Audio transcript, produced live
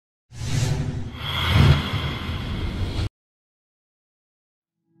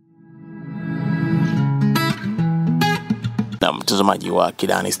Na mtazamaji wa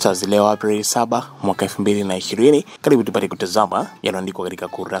KidaniStars, leo Aprili 7 mwaka 2020, karibu tupate kutazama yanayoandikwa katika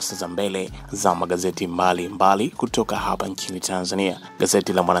kurasa za mbele za magazeti mbali kutoka hapa nchini Tanzania.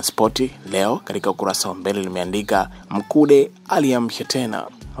 Gazeti la Mwanaspoti leo katika ukurasa wa mbele limeandika MKUDE ALIAMSHA tena.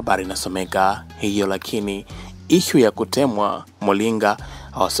 Habari inasomeka hiyo, lakini issue ya kutemwa Molinga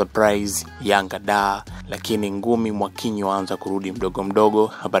surprise Yanga da, lakini ngumi Mwakinyo waanza kurudi mdogo.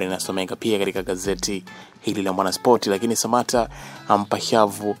 Habari inasomeka pia katika gazeti hili la Mwanaspoti. Lakini SAMATTA ampa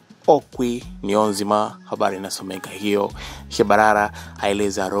SHAVU OKWI NYONZIMA. Habari inasomeka hiyo. Shabarara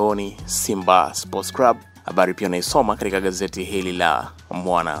aeleza Roni Simba Sports Club. Habari pia unaisoma katika gazeti hili la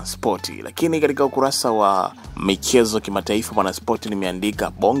Mwanaspoti. Lakini katika ukurasa wa michezo kimataifa, Mwanaspoti limeandika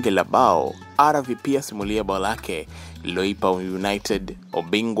bonge la bao, RVP simulia bao lake liloipa United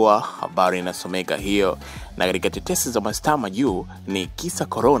ubingwa. Habari inasomeka hiyo. Na katika tetesi za mastama juu ni kisa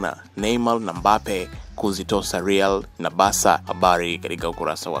corona, Neymar na Mbappe kuzitosa Real na Barca. Habari katika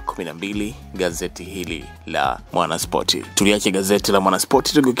ukurasa wa 12 gazeti hili la Mwanaspoti. Tuliache gazeti la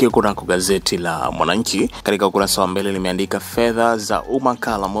Mwanaspoti tukikia kunako gazeti la Mwananchi. Katika ukurasa wa mbele limeandika fedha za umma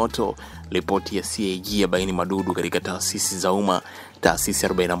kala moto, ripoti ya CAG ya baini madudu katika taasisi za umma. Taasisi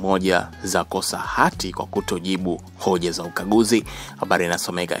 41 za kosa hati kwa kutojibu hoja za ukaguzi. Habari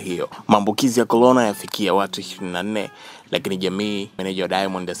inasomeka hiyo. Maambukizi ya corona yafikia watu 24, lakini jamii meneja wa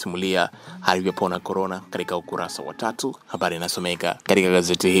Diamond asimulia alivyopona corona katika ukurasa wa 3. Habari inasomeka katika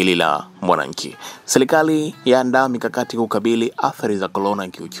gazeti hili la Mwananchi. Serikali yaandaa mikakati kukabili athari za corona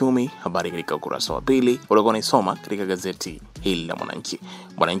kiuchumi. Habari katika ukurasa wa 2. Ulikuwa unaisoma katika gazeti hili la Mwananchi.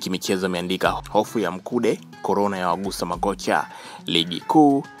 Mwananchi michezo imeandika hofu ya MKUDE, corona ya wagusa makocha ligi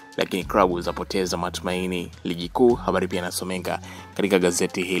kuu, lakini klabu zapoteza matumaini ligi kuu. Habari pia inasomeka katika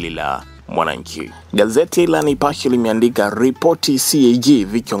gazeti hili la Mwananchi. Gazeti la Nipashe limeandika ripoti CAG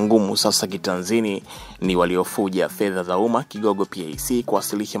vichwa ngumu sasa kitanzini ni waliofuja fedha za umma, kigogo PAC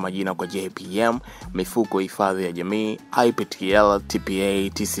kuwasilisha majina kwa JPM, mifuko hifadhi ya jamii, IPTL, TPA,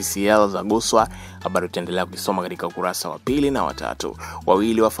 TCCL za guswa. Habari utaendelea kusoma katika ukurasa wa 2 na wa 3.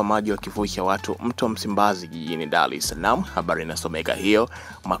 Wawili wafamaji wakivusha watu mto Msimbazi jijini Dar es Salaam. Habari inasomeka hiyo.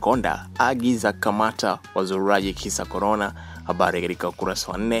 Makonda agiza kamata wazururaji kisa corona. Habari katika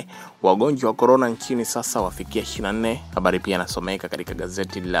ukurasa wa 4. Wagonjwa wa corona nchini sasa wafikia 24. Habari pia inasomeka katika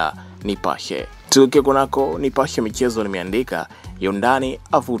gazeti la Nipashe. Tukiwa kunako Nipashe michezo limeandika Yondani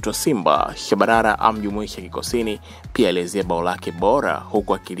avutwa Simba, Shabarara amjumuisha kikosini, pia elezea bao lake bora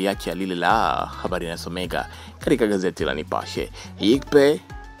huku akili yake lile la. Habari inasomeka katika gazeti la Nipashe. Yikpe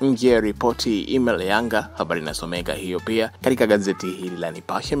nje ripoti email Yanga. Habari inasomeka hiyo pia katika gazeti hili la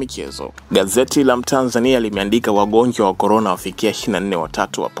Nipashe michezo. Gazeti la Mtanzania limeandika wagonjwa wa corona wafikia 24,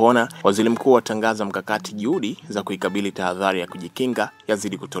 watatu wapona. Waziri mkuu atangaza mkakati juhudi za kuikabili tahadhari ya kujikinga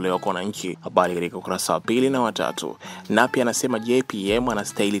yazidi kutolewa kwa wananchi. Habari katika ukurasa wa 2 na wa 3. Na pia anasema JPM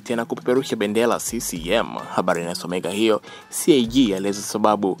anastahili tena kupeperusha bendera CCM. Habari inasomeka hiyo. CAG aleza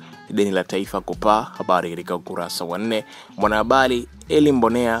sababu deni la taifa kupaa. Habari katika ukurasa wa 4. Mwanahabari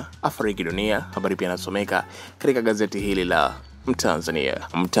Elimbonea afariki dunia. Habari pia inasomeka katika gazeti hili la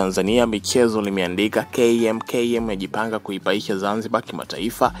Mtanzania michezo limeandika KM yajipanga kuipaisha Zanzibar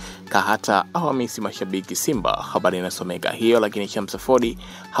kimataifa, Kahata awamisi mashabiki Simba. Habari inasomeka hiyo. Lakini Shamsafodi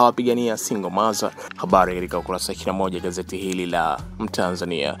hawapigania single maza. Habari katika ukurasa 21 gazeti hili la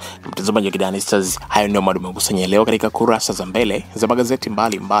Mtanzania. Mtazamaji wa KidaniStars, hayo ndio mambo tumekusanya leo katika kurasa za mbele za magazeti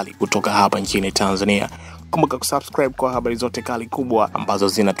mbali kutoka hapa nchini Tanzania. Kumbuka kusubscribe kwa habari zote kali kubwa ambazo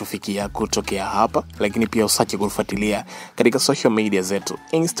zinatufikia kutokea hapa, lakini pia usache kufuatilia katika social media zetu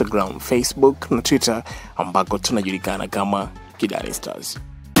Instagram, Facebook na Twitter ambako tunajulikana kama KidaniStars.